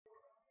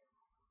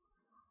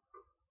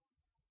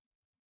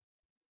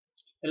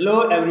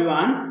Hello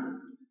everyone,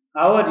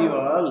 how are you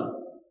all?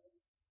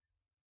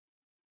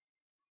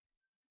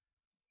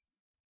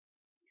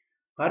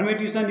 घर में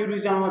tuition YouTube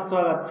च्यानलमा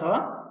स्वागत छ।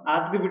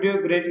 आजको भिडियो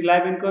ग्रेड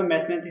 11 को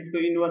मैथमेटिक्स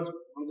को इन्भर्स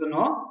फंक्शन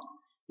हो।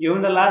 यो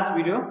भन्दा लास्ट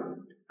भिडियो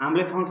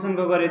हामीले फंक्शन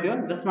को गरेको थियो,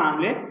 जसमा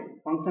हामीले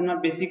फंक्शनमा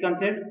बेसिक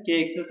कन्सेप्ट के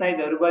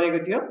एक्सरसाइजहरु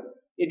गरेको थियो।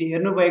 यदि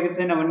हेर्नु भएको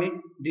छैन भने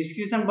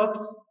डिस्क्रिप्सन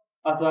बक्स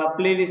अथवा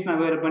प्लेलिस्टमा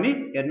गएर पनि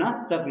हेर्न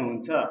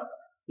सक्नुहुन्छ।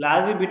 ल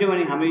आजको भिडियो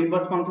भने हाम्रो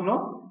इन्भर्स फंक्शन हो।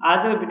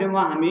 आजको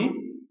भिडियोमा हामी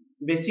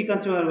बेसिक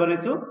कन्सेप्टहरु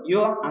गर्नेछौं। यो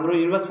हाम्रो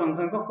इन्भर्स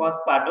फंक्शन को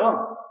फर्स्ट पार्ट हो।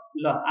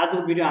 ल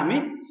आजको भिडियो हामी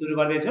सुरु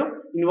गर्दैछौं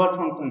इन्भर्स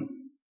फंक्शन।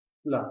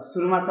 ल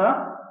सुरुमा छ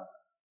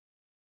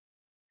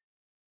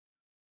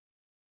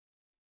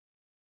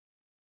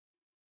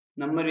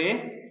number A,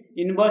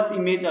 inverse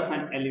image of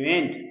an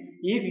element.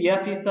 If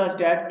f is such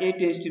that A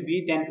tends to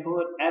B, then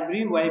for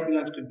every y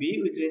belongs to B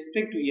with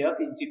respect to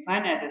f is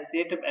defined as a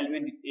set of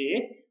elements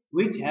A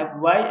which have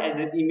y as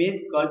an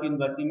image called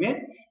inverse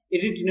image.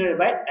 It is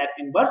denoted by f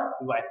inverse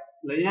y.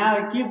 ल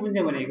यहाँ के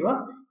बुझ्ने भनेको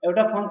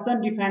एउटा function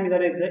define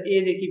गरेछ A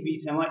देखि B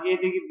सम्म, A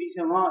देखि B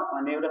सम्म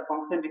भन्ने एउटा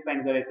फंक्शन डिफाइन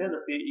गरेछ।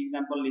 जस्तै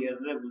एक्जाम्पल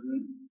हेरेर बुझ्नु,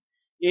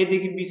 A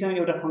देखि B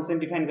सम्म एउटा फंक्शन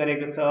डिफाइन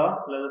गरेको छ।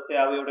 ल जस्तै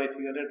अब एउटा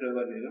फिगर ड्रा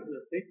गरिदिनु,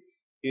 जस्तै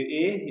यो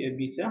A यो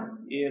B छ,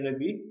 A र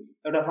B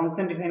एउटा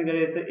फंक्शन डिफाइन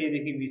गरेछ A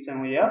देखि B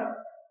सम्म f।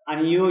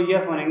 अनि यो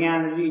f भनेको यहाँ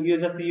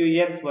यो जस्तै यो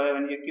x भयो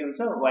भने यो के हुन्छ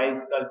y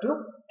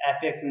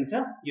fx हुन्छ।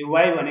 यो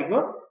y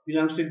भनेको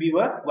बिलोंग्स टु B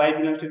भयो, y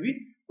belongs to B,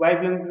 y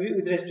belongs to B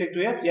with respect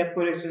to f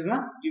को रेस्पेक्टमा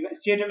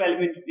set of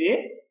element A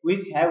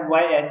which have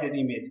y as their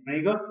image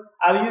भनेको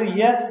अब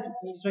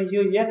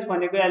यो x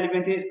भनेको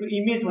एलिमेन्ट थियो, यसको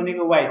इमेज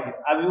भनेको y थियो।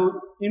 अब यो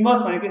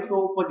इन्भर्स भनेको यसको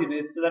अपोजिट हो,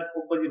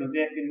 यसको अपोजिट हुन्छ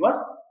f इन्भर्स।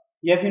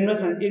 f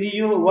इन्भर्स भने यदि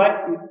यो y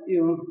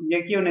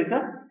यो के हुनेछ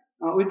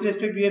with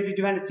respect to f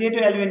define set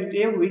of element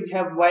A which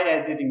have y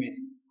as their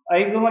image।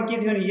 अहिलेकोमा के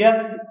थियो भने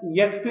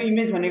x को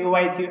इमेज भनेको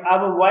y थियो।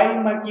 अब y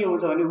मा के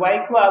हुन्छ भने y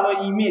को अब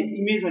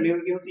इमेज भनेको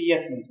के हुन्छ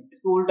x हुन्छ।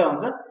 यसको उल्टा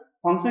हुन्छ।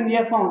 फंक्शन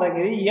f मा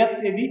हुँदाखेरि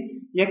x यदि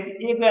x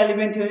a को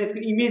एलिमेन्ट थियो, यसको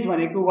इमेज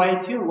भनेको y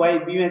थियो, y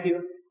b मा थियो।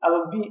 अब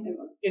b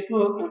यसको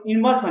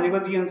इन्भर्स भनेको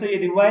के हुन्छ,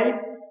 यदि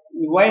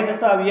y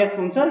जस्तो अब x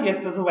हुन्छ,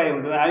 x जस्तो y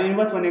हुन्छ। अब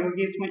इन्भर्स भनेको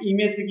के यसमा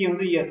इमेज चाहिँ के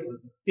हुन्छ x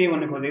हुन्छ। त्यही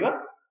भन्नु खोजेको।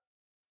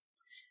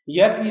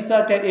 f is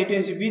such that A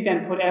tends to B,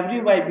 then for every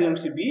y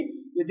belongs to B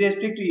with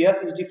respect to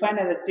f is defined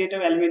as a set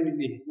of element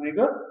A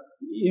भनेको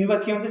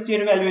इन्भर्स के हुन्छ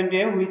set of element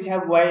A which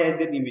have y as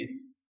their image,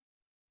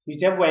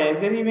 which have y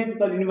as their image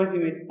called inverse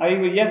image।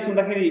 अब यो x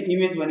हुँदाखेरि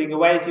image भनेको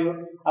y थियो,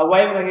 अब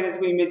y हुँदाखेरि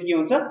यसको इमेज के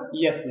हुन्छ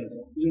x हुन्छ,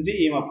 जुन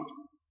चाहिँ a मा पर्छ।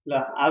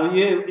 ल अब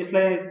यो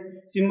यसलाई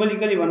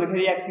सिम्बोलिकली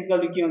भन्दाखेरि x इक्वल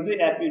टु के हुन्छ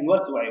f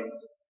इन्भर्स y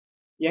हुन्छ।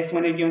 x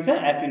भनेको के हुन्छ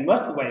f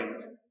इन्भर्स y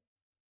हुन्छ।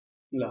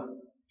 ल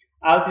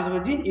अब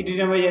त्यसपछि it is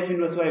by f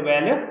inverse y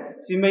भइहाल्यो।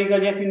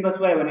 सिम्बोलिकली f इन्भर्स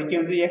y भने के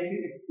हुन्छ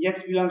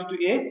x belongs to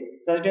A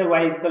such that y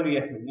is equal to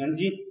f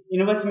हुन्छ।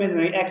 इन्भर्स इमेज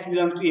भने x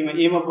belongs to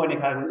A मा पर्ने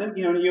खालको हुन्छ।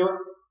 किनभने यो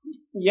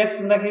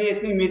x हुँदाखेरि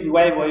यसको इमेज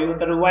y भयो,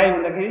 तर y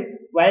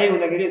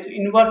हुँदाखेरि यसको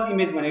इन्भर्स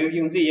इमेज भनेको के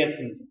हुन्छ x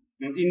हुन्छ।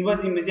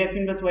 Inverse image f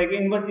inverse y को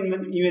इन्भर्स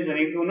इमेज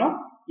भनेको कुन हो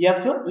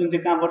x हो, जुन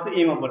चाहिँ कहाँ पर्छ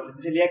a मा पर्छ।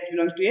 त्यसैले x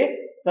belongs to A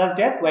such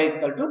that y is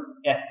equal to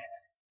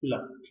fx। ल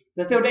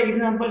जस्तै एउटा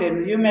एक्जाम्पल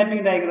हेर्नु, यो म्यापिङ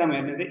डायग्राम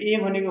हेर्नु त a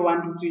भनेको 1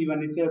 2 3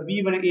 भन्ने छ, b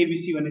भनेको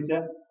abc भन्ने छ,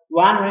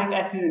 1 भनेको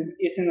एसोसिएसन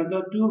a सँग छ,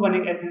 2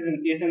 भनेको एसोसिएसन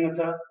a सँग छ,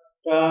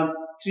 र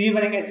 3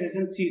 भनेको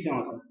एसोसिएसन c सँग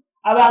छ।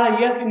 अब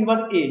f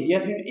इन्भर्स a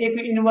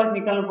को इन्भर्स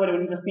निकाल्नु पर्यो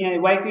भने जस्तै यहाँ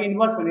y को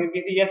इन्भर्स भनेको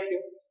के थियो x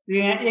थियो,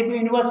 यहाँ a को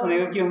इन्भर्स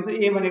भनेको के हुन्छ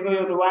a भनेको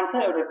एउटा 1 छ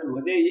एउटा 2 हो।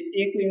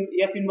 a को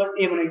f इन्भर्स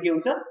a भनेको के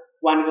हुन्छ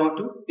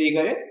 1/2 त्यही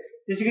गरे।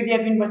 त्यसैगरी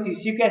f इन्भर्स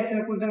c को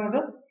एसोसिएसन कुनसँग छ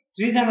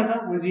 3 सँग छ,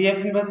 हुन्छ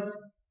f इन्भर्स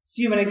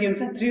c भनेको के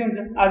हुन्छ 3 हुन्छ।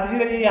 अब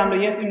त्यसैगरी हाम्रो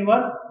f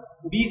इन्भर्स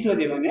b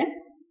सोध्यो भने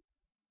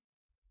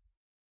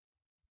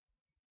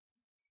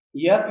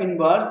f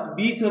इन्भर्स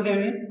b सोध्यो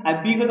भने अब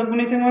b को त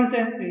कुनैसँग हुन्छ,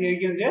 त्यसैले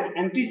के हुन्छ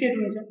एम्प्टी सेट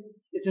हुन्छ।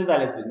 यसो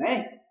चाले बुझ्नु है।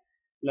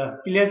 ल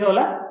क्लियर छ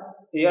होला।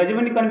 अझै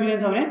पनि कन्फ्युजन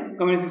छ भने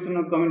कमेन्ट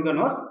सेक्सनमा कमेन्ट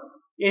गर्नुहोस्।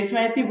 यसमा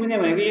यति बुझ्ने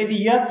भनेको यदि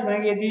x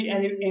भनेको यदि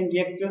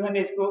x थियो भने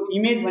यसको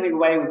इमेज भनेको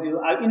y हुन्थ्यो।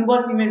 अब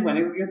इन्भर्स इमेज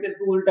भनेको के हुन्छ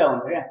यसको उल्टा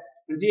हुन्छ क्या।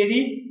 हुन्छ यदि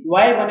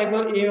y भनेको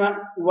a मा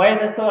y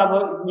जस्तो अब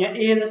यहाँ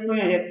a जस्तो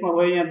यहाँ x मा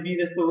भयो, यहाँ b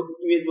जस्तो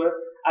इमेज भयो।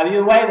 अब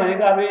यो y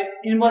भनेको अब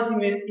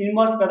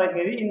इन्भर्स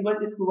गर्दाखेरि इन्भर्स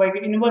यसको y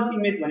को इन्भर्स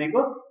इमेज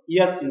भनेको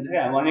x हुन्छ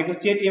क्या, भनेको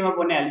सेट a मा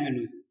पर्ने एलिमेन्ट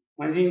हुन्छ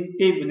भनेपछि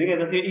त्यही बुझ्नु क्या।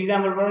 जस्तै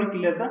एक्जाम्पलबाट पनि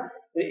क्लियर छ।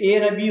 a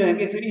र b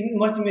भनेको यसको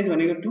इन्भर्स इमेज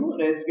भनेको 2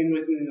 र यसको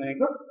इन्भर्स इमेज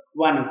भनेको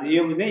 1 हुन्छ।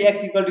 यो बुझ्ने x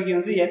इक्वल टु के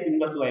हुन्छ f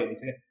इन्भर्स y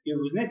हुन्छ क्या। यो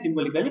बुझ्ने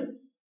सिम्बोलिकली।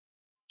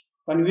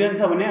 कन्फ्युजन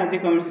छ भने अझै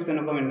कमेन्ट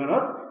सेक्सनमा कमेन्ट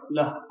गर्नुहोस्। ल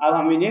अब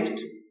हामी नेक्स्ट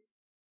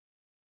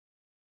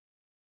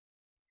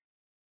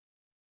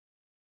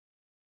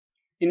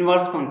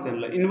इन्भर्स फंक्शन।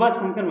 ल इन्भर्स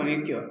फंक्शन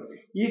भनेको के हो,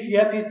 if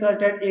f is such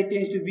that A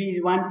tends to B is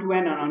 1 to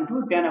n and on to,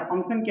 then a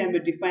function can be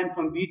defined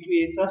from B to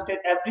A such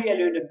that every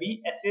element of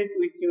B associated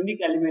with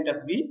unique element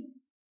of B,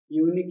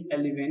 unique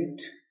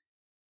element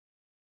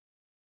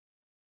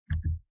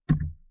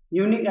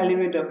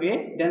of A,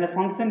 then the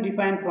function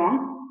defined from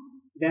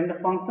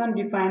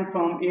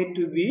A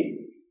to B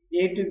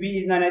A to B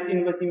is known as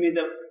inverse image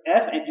of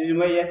F and driven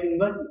by F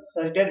inverse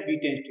such that B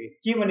tends to A.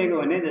 के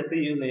भनेको भने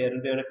जस्तै यो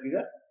हेर्नु त एउटा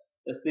figure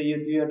जस्तै यो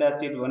दुईवटा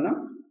सेट भनौं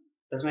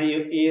जसमा यो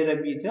A र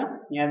B छ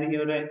यहाँ देखि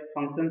एउटा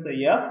फंक्सन छ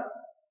F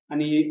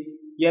अनि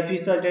F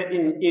is such that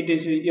A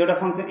tends to एउटा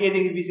फंक्सन A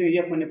देखि B सँग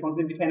F भन्ने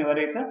फंक्सन डिफाइन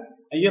गरेको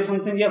छ यो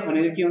फंक्सन F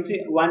भनेको के हुन्छ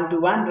 1 to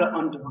 1 र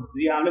अन टु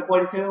फंक्सन यो हामीले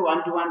पढिसक्यो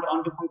 1 to 1 र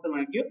अन टु फंक्सन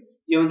भनेको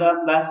यो भन्दा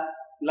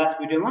लास्ट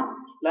भिडियोमा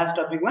लास्ट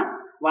टपिकमा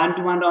 1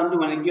 to 1 र अन टु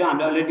भनेको यो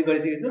हामीले अलरेडी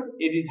गरिसकेको छौं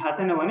यदि थाहा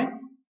छैन भने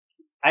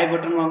आई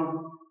बटनमा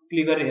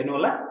क्लिक गरेर हेर्नु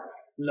होला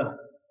ल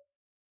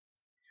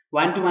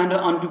 1 to 1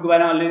 र अन टु को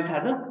बारेमा अलरेडी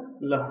थाहा छ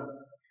ल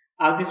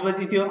अब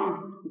त्यसपछि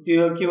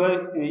त्यो के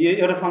भयो यो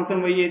एउटा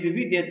फंक्सन भयो A to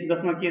B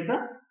जसमा के छ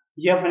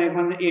F भनेको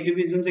फंक्सन A to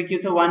B जुन चाहिँ के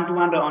छ 1 to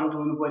 1 र अन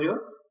टु हुनु पर्यो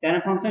त्यहाँ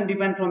function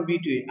define from B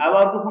to A अब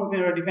अर्को फंक्सन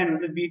एउटा डिफाइन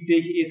हुन्छ B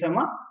देखि A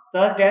सम्म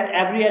such that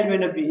every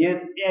element of B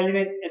yes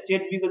element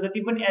set B को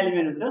जति पनि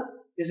एलिमेन्ट हुन्छ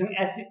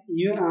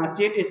त्यससँग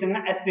सेट A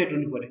सँग एसेट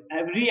हुनु पर्यो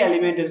every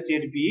element of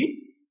set B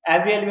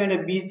every element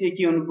of B चाहिँ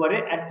के हुनु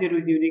पर्यो asset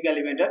with unique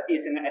element of A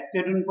सँग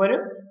एसेट हुनु पर्यो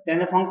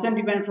then the function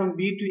depend from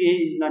B to A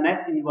is known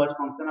as inverse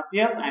function of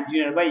F and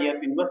denoted by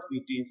F inverse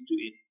B tends to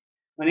A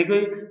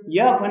भनेको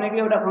F भनेको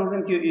एउटा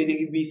function थियो A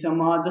देखि B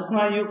सम्म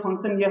जसमा यो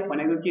फंक्सन F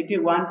भनेको के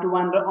थियो 1 to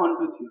 1 र अन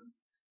टु थियो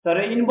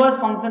तर इन्भर्स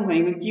फंक्सन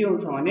भनेको के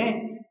हुन्छ भने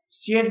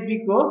सेट B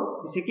को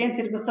सेकेन्ड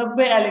सेट को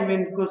सबै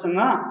एलिमेन्ट को सँग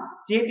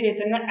सेट A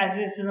सँग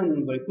एसोसिएसन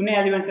हुनु पर्यो कुनै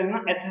एलिमेन्ट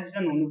सँग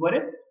एसोसिएसन हुनु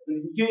पर्यो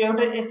त्यो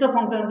एउटा यस्तो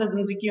फंक्सन हुन्छ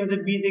जुन चाहिँ के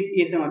हुन्छ B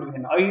देखि A सँग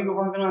डिफाइन अघिको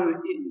फंक्सनमा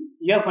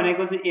F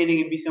भनेको चाहिँ A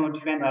देखि B सँग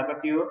डिफाइन भएको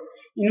थियो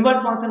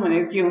इन्भर्स फंक्सन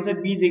भनेको के हुन्छ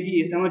B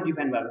देखि A सँग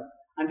डिफाइन भएको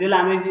अनि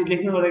त्यसलाई हामीले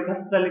लेख्नु पर्दा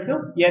कसरी लेख्छौं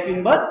F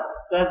inverse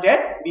such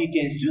that B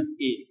tends to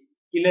A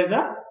clear छ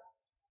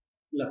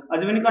ल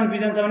अझै पनि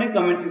कन्फ्युजन छ भने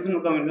कमेन्ट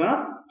सेक्सनमा कमेन्ट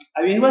गर्नुस्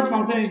अब inverse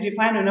function is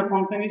defined when a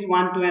function is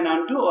 1 to and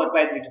on to or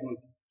bijection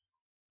function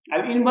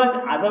अब इन्भर्स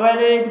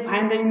तपाईले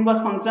डिफाइन द इन्भर्स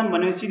फंक्शन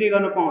भनेर सिधै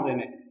गर्न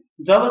पाउँदैन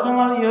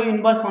जबसम्म यो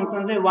इन्भर्स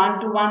फंक्शन चाहिँ 1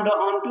 to 1 र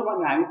अन टु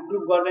भनेर हामी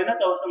प्रुफ गर्दैन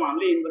तबसम्म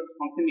हामीले इन्भर्स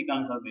फंक्शन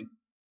निकाल्न सक्दैन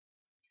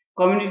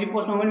कम्युनिटी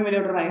पोस्टमा पनि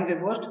मैले एउटा राखेको थिएँ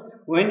post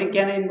when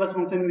can inverse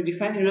function be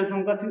define inverse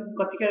function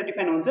कतिखेर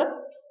डिफाइन हुन्छ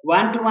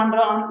 1 to 1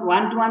 र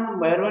 1 to 1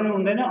 भएर पनि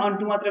हुँदैन अन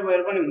टु मात्रै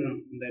भएर पनि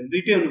हुँदैन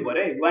दुईटै हुनु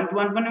पर्यो 1 to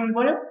 1 पनि हुनु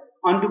पर्यो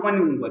अन टु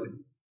पनि हुनु पर्यो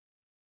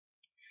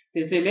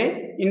त्यसैले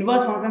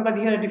इन्भर्स फंक्शन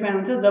कतिखेर डिफाइन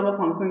हुन्छ जब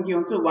फंक्शन के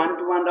हुन्छ 1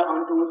 to 1 र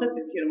अन टु हुन्छ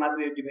त्यतिखेर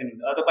मात्रै डिफाइन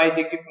हुन्छ अथवा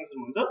बाइजेक्टिभ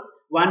फंक्शन हुन्छ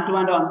 1 to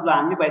 1 र अन टु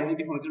हामीले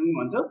बाइजेक्टिभ फंक्शन पनि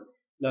भन्छौं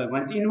ल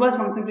भनेपछि इन्भर्स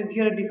फंक्शन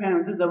त्यतिखेर डिफाइन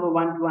हुन्छ जब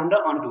 1 to 1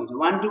 र अन टु हुन्छ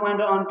 1 to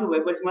 1 र अन टु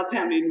भएपछि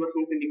मात्रै हामीले इन्भर्स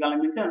फंक्शन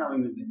निकाल्न मिल्छ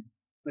नभए मिल्दैन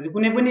म्हणजे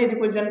कुनै पनि यदि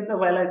क्वेशनले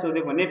तपाईलाई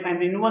सोध्यो भने फाइन्ड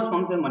द इन्भर्स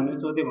फंक्शन भनेर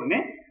सोध्यो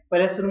भने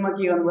पहिला सुरुमा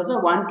के गर्नुपर्छ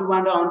 1 to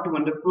 1 र अन टु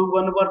भनेर प्रुफ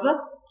गर्नुपर्छ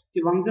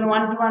त्यो फंक्शन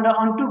 1 to 1 र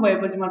अन टु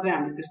भएपछि मात्रै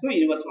हामीले त्यसको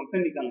इन्भर्स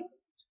फंक्शन निकाल्न सक्छौं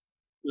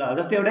ल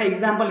जस्तै एउटा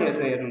एक्जाम्पल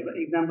हेर्नु त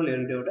एक्जाम्पल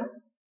हेर्नु त एउटा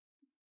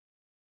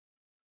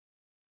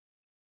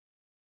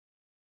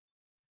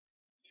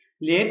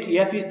let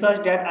f is such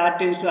that r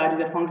tends to r is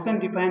a function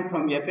defined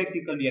from fx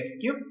equal to x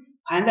cube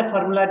find the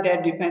formula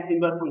that defines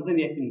inverse function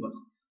f inverse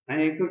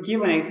भनेको के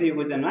भनेको छ यो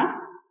क्वेशनमा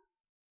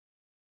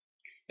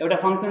एउटा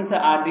फंक्शन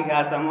छ r देखि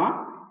r सम्म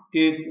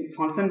त्यो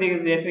फंक्शन दिएको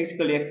छ fx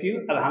equal to x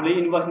cube अब हामीले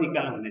इन्भर्स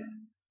निकाल्नु हुनेछ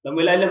ल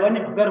मैले अहिले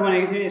पनि भर्खर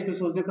भनेको थिएँ यसको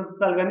सोच चाहिँ कस्तो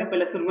चाल गर्ने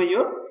पहिला सुरुमा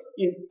यो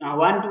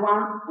 1 to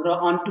 1 र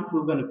अन टु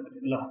प्रुफ गर्नु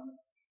पर्यो ल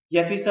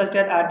f is such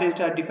that r tends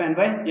to r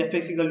defined by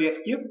fx equal to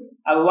x cube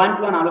अब 1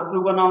 to 1 हाम्रो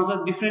प्रुफ गर्न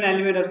आउँछ different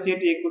element of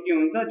set A को के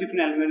हुन्छ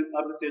डिफरेंट एलिमेन्ट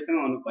अफ सेट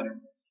सँग हुनु पर्यो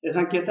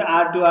यसमा के छ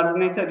r to r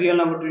नै छ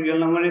real number two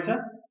real number नै छ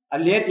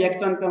लेट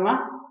x1 कमा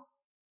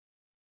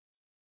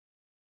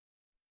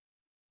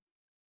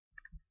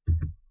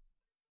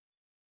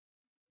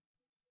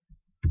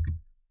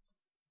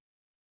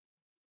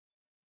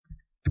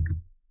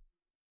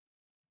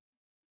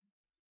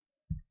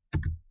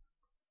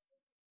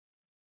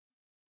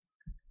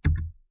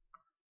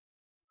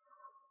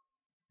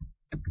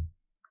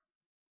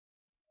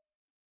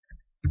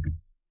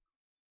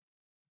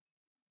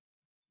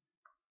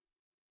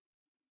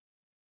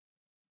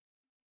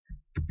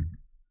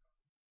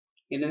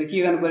यदि के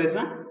गर्नु पर्यो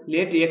यसमा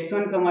late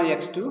x1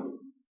 x2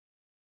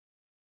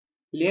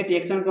 late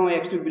x1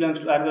 x2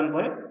 belongs to r गर्नु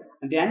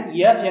पर्यो then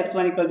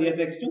fx1 equal to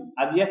fx2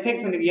 अब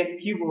fx भनेको x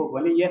क्यूब हो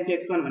भने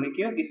fx1 भनेको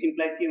के हो दिस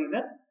इम्प्लाइज के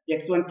हुन्छ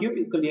x1 cube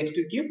equal to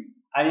x2 cube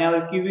अनि यहाँ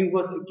क्यूबिङ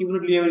को क्यूब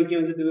रुट लियो भने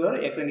के हुन्छ त्यो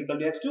x1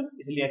 equal to x2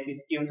 यसले f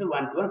के हुन्छ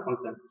 1 to 1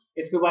 फंक्शन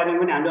यसको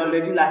बारेमा पनि हामीले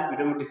अलरेडी लास्ट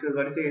भिडियोमा डिस्कस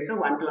गरिसकेका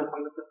छौं 1 to 1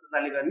 फंक्शन कस्तो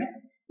चाले गर्ने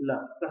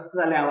ल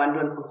कस्तो चाले 1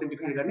 to 1 फंक्शन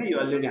डिफाइन गर्ने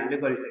यो अलरेडी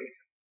हामीले गरिसकेका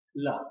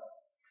छौं ल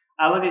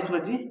अब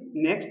त्यसपछि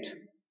नेक्स्ट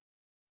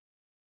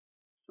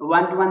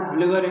 1 to 1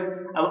 हामीले गर्यो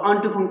अब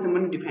अन टु फंक्शन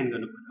पनि डिफाइन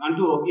गर्नु पर्यो अन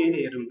टु हो कि हैन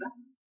हेरौँ त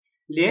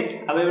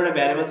लेट अब एउटा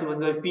भ्यारिएबल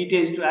सपोज गरे p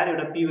टेन्ड्स टु r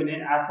एउटा p भने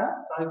r छ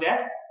सच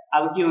दैट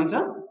अब के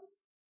हुन्छ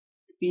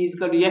p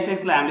इक्वल टु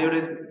fx लाई हामीले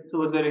एउटा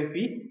सपोज गरे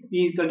p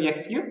equal to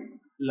x cube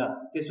ल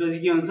त्यसपछि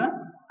के हुन्छ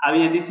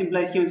अब यहाँ दिस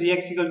इम्प्लाइज के हुन्छ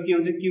x इक्वल के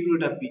हुन्छ क्यूब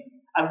रुट अफ p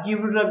अब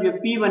क्यूब रुट अफ यो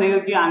p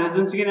भनेको के हामीले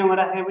जुनसुकै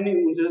नम्बर राखे पनि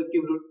हुन्छ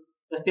क्यूब रुट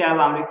जस्तै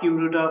अब हामीले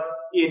क्यूब रुट अफ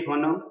 8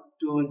 भनौं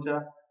 2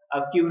 हुन्छ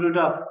अब क्यूब रुट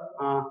अफ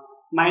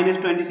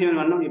 -27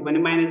 भन्नु यो पनि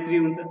 -3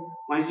 हुन्छ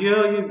भनेपछि यो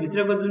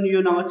भित्रको जुन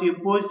यो नम्बर छ यो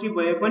पोजिटिभ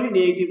भए पनि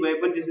नेगेटिभ भए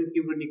पनि त्यसको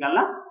क्युब रुट निकाल्न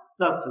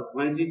सक्छौ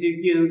भनेपछि त्यो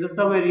के हुन्छ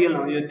सबै रियल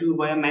हो यो 2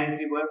 भयो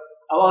 -3 भयो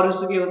अब अरु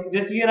सुके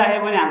जेसुकै राखे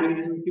पनि हामीले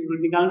त्यसको क्युब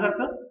रुट निकाल्न सक्छ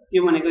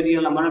त्यो भनेको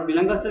रियल नम्बरमा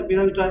बिलोङ गर्छ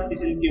बिलोङ्स टु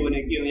त्यसैले त्यो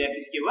भनेको के हो f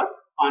इज के भयो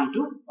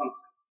onto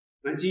फंक्शन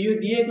भनेपछि यो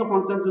दिएको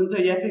फंक्शन जुन छ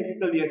f x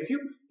 = x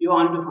क्यूब यो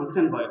onto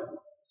फंक्शन भयो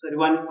सरी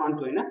 1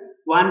 onto हैन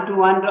 1 to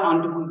 1 र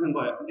onto फंक्शन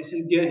भयो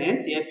त्यसैले there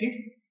hence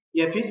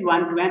f is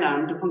 1 to 1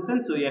 onto function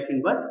so f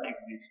inverse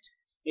exist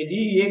यदि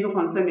दिएको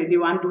फंक्शन यदि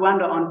 1 to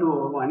 1 र onto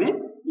हो भने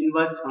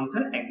इन्भर्स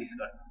फंक्शन एक्जिस्ट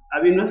गर्छ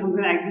अब इन्भर्स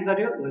फंक्शन एक्जिस्ट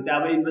गर्यो भने चाहिँ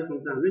अब इन्भर्स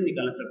फंक्शन हामीले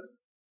निकाल्न सक्छौं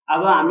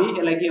अब हामी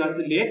यसलाई के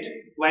गर्छौं लेट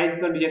y =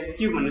 x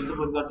क्यूब भनेर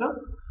सपोज गर्छौं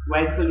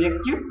y = x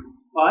क्यूब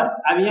और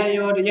अब यहाँ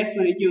यो x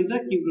भनेको के हुन्छ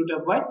क्यूब रुट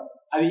अफ y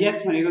अब x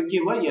भनेको के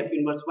भयो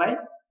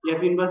f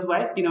इन्भर्स y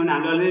किनभने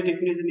हामीले अलरेडी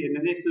डेफिनेसन हेर्न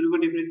चाहिँ सुरुको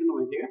डेफिनेसन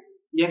भइसक्यो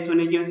x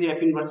भनेको के हुन्छ f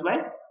इन्भर्स y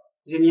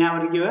त्यसैले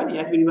यहाँबाट के भयो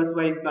f inverse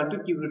y =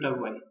 cube root of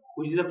y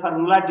which is the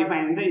formula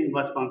defined in the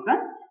inverse function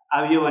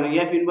अब यो भनेको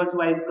f इन्भर्स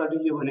y =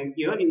 यो भनेको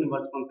के हो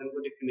इन्भर्स फंक्शनको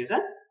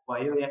डेफिनेसन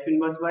भयो f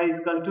inverse y =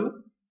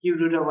 cube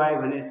root of y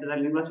भने यसलाई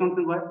इन्भर्स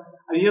फंक्शन भयो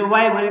अब यो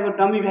y भनेको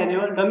डमी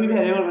भेरिएबल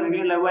भनेको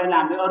यसलाई y लाई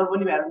हामीले अरु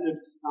पनि भेरिएबल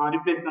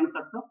रिप्लेस गर्न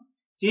सक्छौं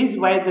since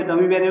y is a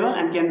dummy variable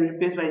and can be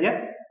replaced by x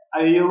अब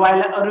यो y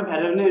लाई अरु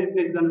भेरिएबल नै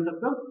रिप्लेस गर्न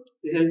सक्छौं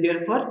त्यसैले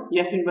therefore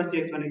f इन्भर्स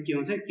x भनेको के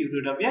हुन्छ क्यूब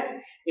रुट अफ x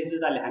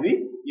यसैले हामी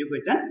यो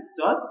क्वेशन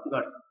सल्भ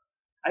गर्छौं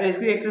अब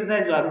यसको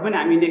एक्सरसाइजहरु पनि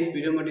हामी नेक्स्ट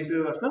भिडियोमा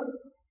डिस्कस गर्छौं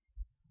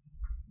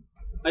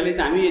अहिले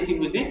चाहिँ हामी यति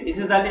बुझ्ने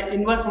यसैले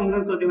इन्भर्स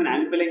फंक्शन सोध्यो भने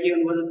हामी पहिला के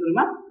गर्नुपर्छ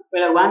सुरुमा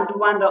पहिला 1 to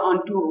 1 र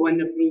onto हो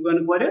भनेर प्रुभ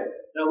गर्नु पर्यो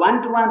र 1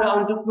 to 1 र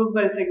onto प्रुभ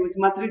गरिसकेपछि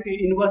मात्रै त्यो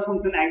इन्भर्स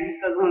फंक्शन एक्जिस्ट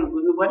गर्छ भनेर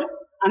बुझ्नु पर्यो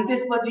अनि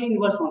त्यसपछि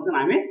इन्भर्स फंक्शन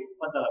हामी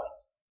पत्ता लगाउँछौं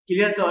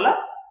क्लियर छ होला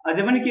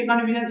अझै पनि के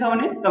कन्फ्युजन छ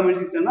भने कमेन्ट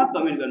सेक्सनमा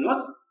कमेन्ट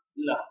गर्नुहोस्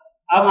ल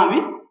अब हामी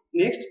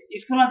नेक्स्ट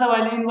स्कुलमा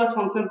तपाईले इन्भर्स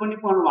फंक्शन पनि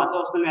पढ्नु भएको छ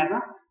असल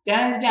म्याथमा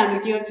त्यहाँ चाहिँ हामीले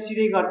के गर्छ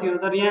सिधै गर्थ्यौ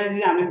तर यहाँ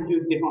चाहिँ हामीले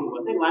यो देखाउनु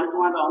पर्छ 1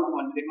 to 1 र onto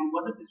भनेर देखाउनु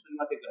पर्छ त्यसपछि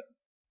मात्रै गर्नु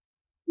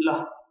ल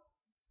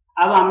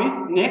अब हामी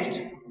नेक्स्ट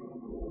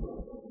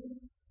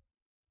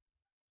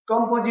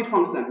कम्पोजिट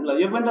फंक्शन ल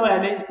यो पनि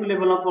तपाईहरुले स्कुल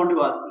लेभलमा पढ्नु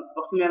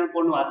भएको असल म्याथमा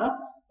पढ्नु भएको छ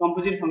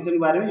कम्पोजिट फंक्शन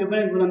बारेमा यो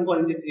पनि बुझ्नु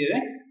पर्ने त्यति है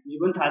यो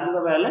पनि थाहा छ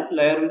तपाईहरुलाई ल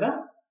हेरौँ त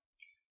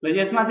ल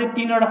यसमा चाहिँ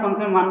तीनवटा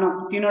फंक्शन मान्नु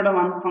तीनवटा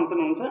फंक्शन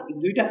हुन्छ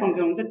दुईटा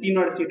फंक्शन हुन्छ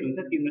तीनवटा सेट हुन्छ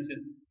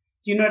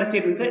तीनवटा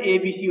सेट हुन्छ a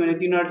b c भने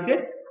तीनवटा सेट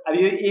अब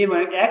यो a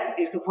भनेको x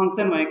यसको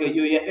फंक्शन भनेको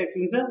यो fx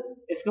हुन्छ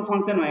यसको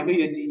फंक्शन भनेको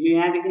यो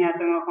यहाँ देखि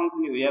यहाँसम्म फंक्शन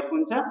यो f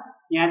हुन्छ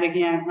यहाँ देखि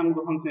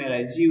यहाँसम्मको फंक्शन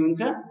यसलाई g हुन्छ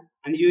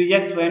अनि यो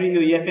x भयो भने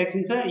यो fx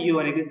हुन्छ यो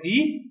भनेको g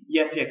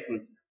fx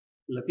हुन्छ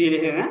ल त्यही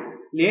लेखेको यहाँ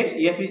let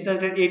f is such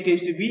that a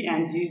tends to b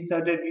and g is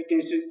such that b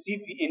tends to c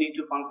be any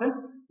two function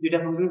दुईटा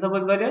फंक्शन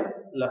सपोज गर्यो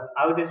ल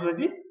अब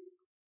त्यसपछि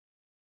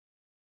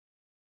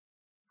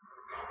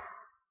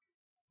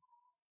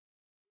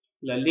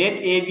let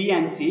a b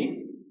and c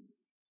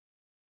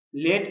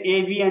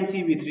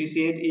be three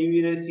set a b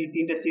and c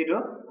तीनटा set हो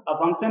a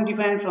function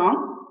defined from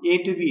a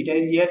to b that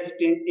is f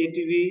tends a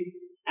to b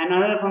and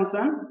another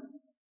function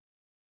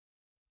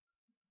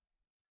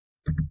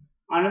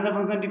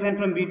defined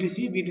from b to c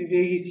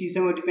c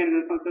सम्म defined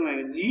function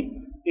like g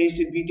tends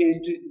to b tends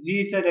to g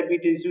such that b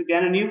tends to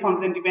then a new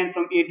function defined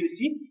from a to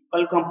c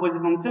called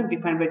composite function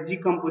defined by g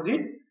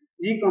composite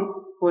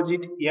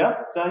f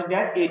such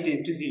that a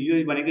tends to c यो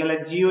भनेको यसलाई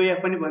gof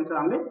पनि भन्छ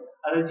हामीले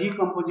अथवा g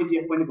composite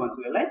f पनि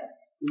भन्छौं यसलाई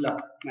ल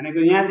भनेको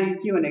यहाँ देखि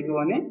के भनेको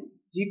भने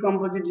g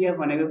composite f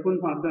भनेको कुन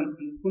फंक्शन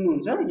कुन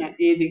हुन्छ यहाँ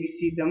a देखि c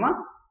सम्म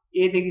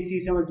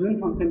जुन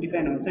फंक्शन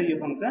डिफाइन हुन्छ यो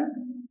फंक्शन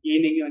a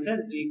ने के हुन्छ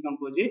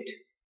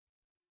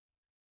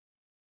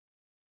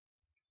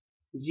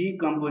g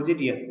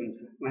composite f हुन्छ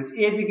मान्छे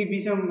a देखि b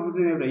सम्म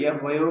फंक्शन एउटा f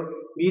भयो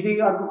b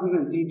देखि अर्को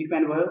फंक्शन g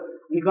डिफाइन भयो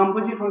अनि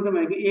कम्पोजिट फंक्शन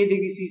भनेको a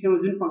देखि c सम्म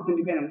जुन फंक्शन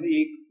डिफाइन हुन्छ ए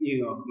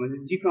हो म्हणजे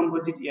g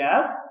composite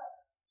f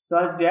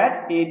such that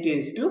a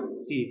tends to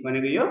c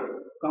भनेको यो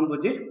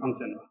कम्पोजिट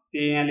फंक्शन हो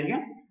त्यही यहाँ लेख्या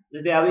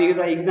जस्तै अब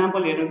एउटा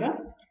एक्जाम्पल हेरौँ त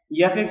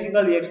fx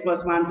 = x + 1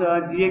 छ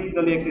gx =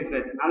 x² छ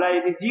हामीलाई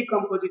यदि g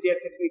composite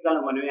fx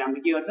निकाल्नु भन्यो भने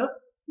हामीले के गर्छौं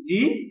g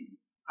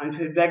अनि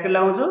फेरि ब्र्याकेट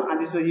लगाउँछौं अनि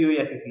त्यसपछि यो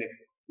fx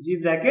लेख्छौं g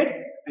ब्र्याकेट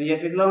अनि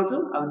fx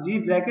लगाउँछौं अब g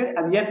ब्र्याकेट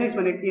अब fx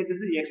भनेको के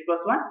त्यसो x +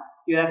 1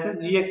 यो राख्छौं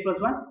gx +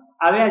 1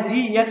 अब यहाँ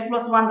gx +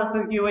 1 जस्तो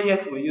के हो x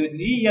हो यो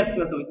gx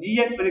जस्तो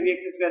gx भनेको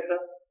x² छ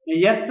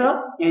यहाँ x छ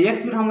यहाँ x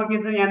को ठाउँमा के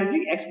छ यहाँ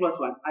चाहिँ x + 1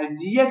 अब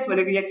gx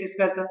भनेको x²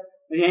 छ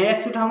यहाँ x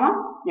को ठाउँमा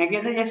यहाँ के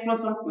छ x + 1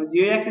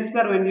 यो x²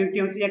 भने के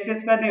हुन्छ x²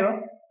 नै हो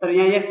तर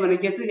यहाँ x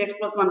भनेको के छ x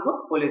 + 1 को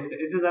होल स्क्वायर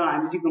यसैले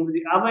हामी g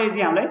कम्पोजिट अब यदि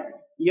हामीलाई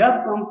f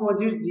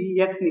कम्पोजिट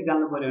gx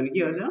निकाल्नु पर्यो भने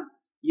के हुन्छ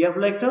f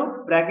लेख्छौ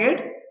ब्र्याकेट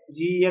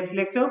gx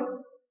लेख्छौ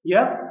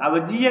f अब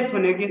gx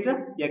भनेको के छ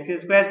x²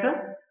 छ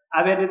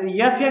अब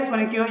यहाँ fx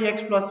भनेको के हो x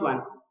 + 1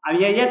 अब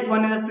यहाँ x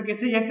भन्ने जस्तो के छ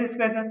x² छ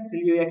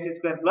त्यसैले यो x²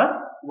 +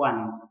 1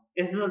 हुन्छ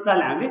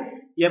यसैले हामीले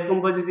f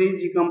composite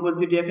g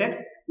composite fx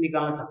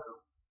निकाल्न सक्छौं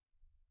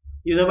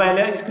यो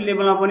तपाईहरुले स्कुल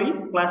लेभलमा पनि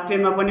क्लास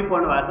 10 मा पनि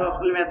पढ्नु भएको छ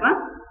असल म्याथमा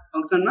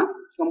फंक्शनमा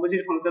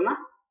कम्पोजिट फंक्शनमा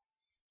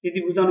त्यति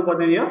बुझाउनु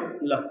पर्दैन यो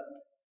ल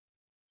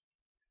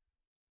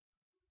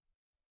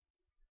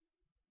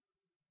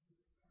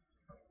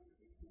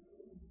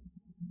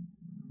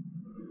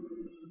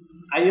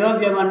I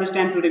hope you have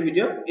understand today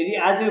video. यदि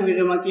आजको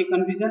भिडियोमा के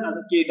कन्फ्युजन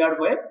अथवा के डाउट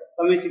भयो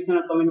कमेन्ट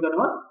सेक्सनमा कमेन्ट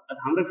गर्नुहोस्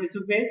अथवा हाम्रो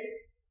फेसबुक पेज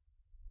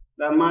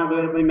र मा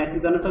गएर पनि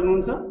मेसेज गर्न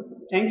सक्नुहुन्छ.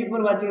 Thank you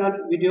for watching our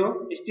video.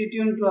 Stay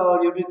tuned to our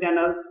YouTube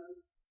channel.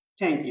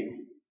 Thank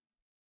you.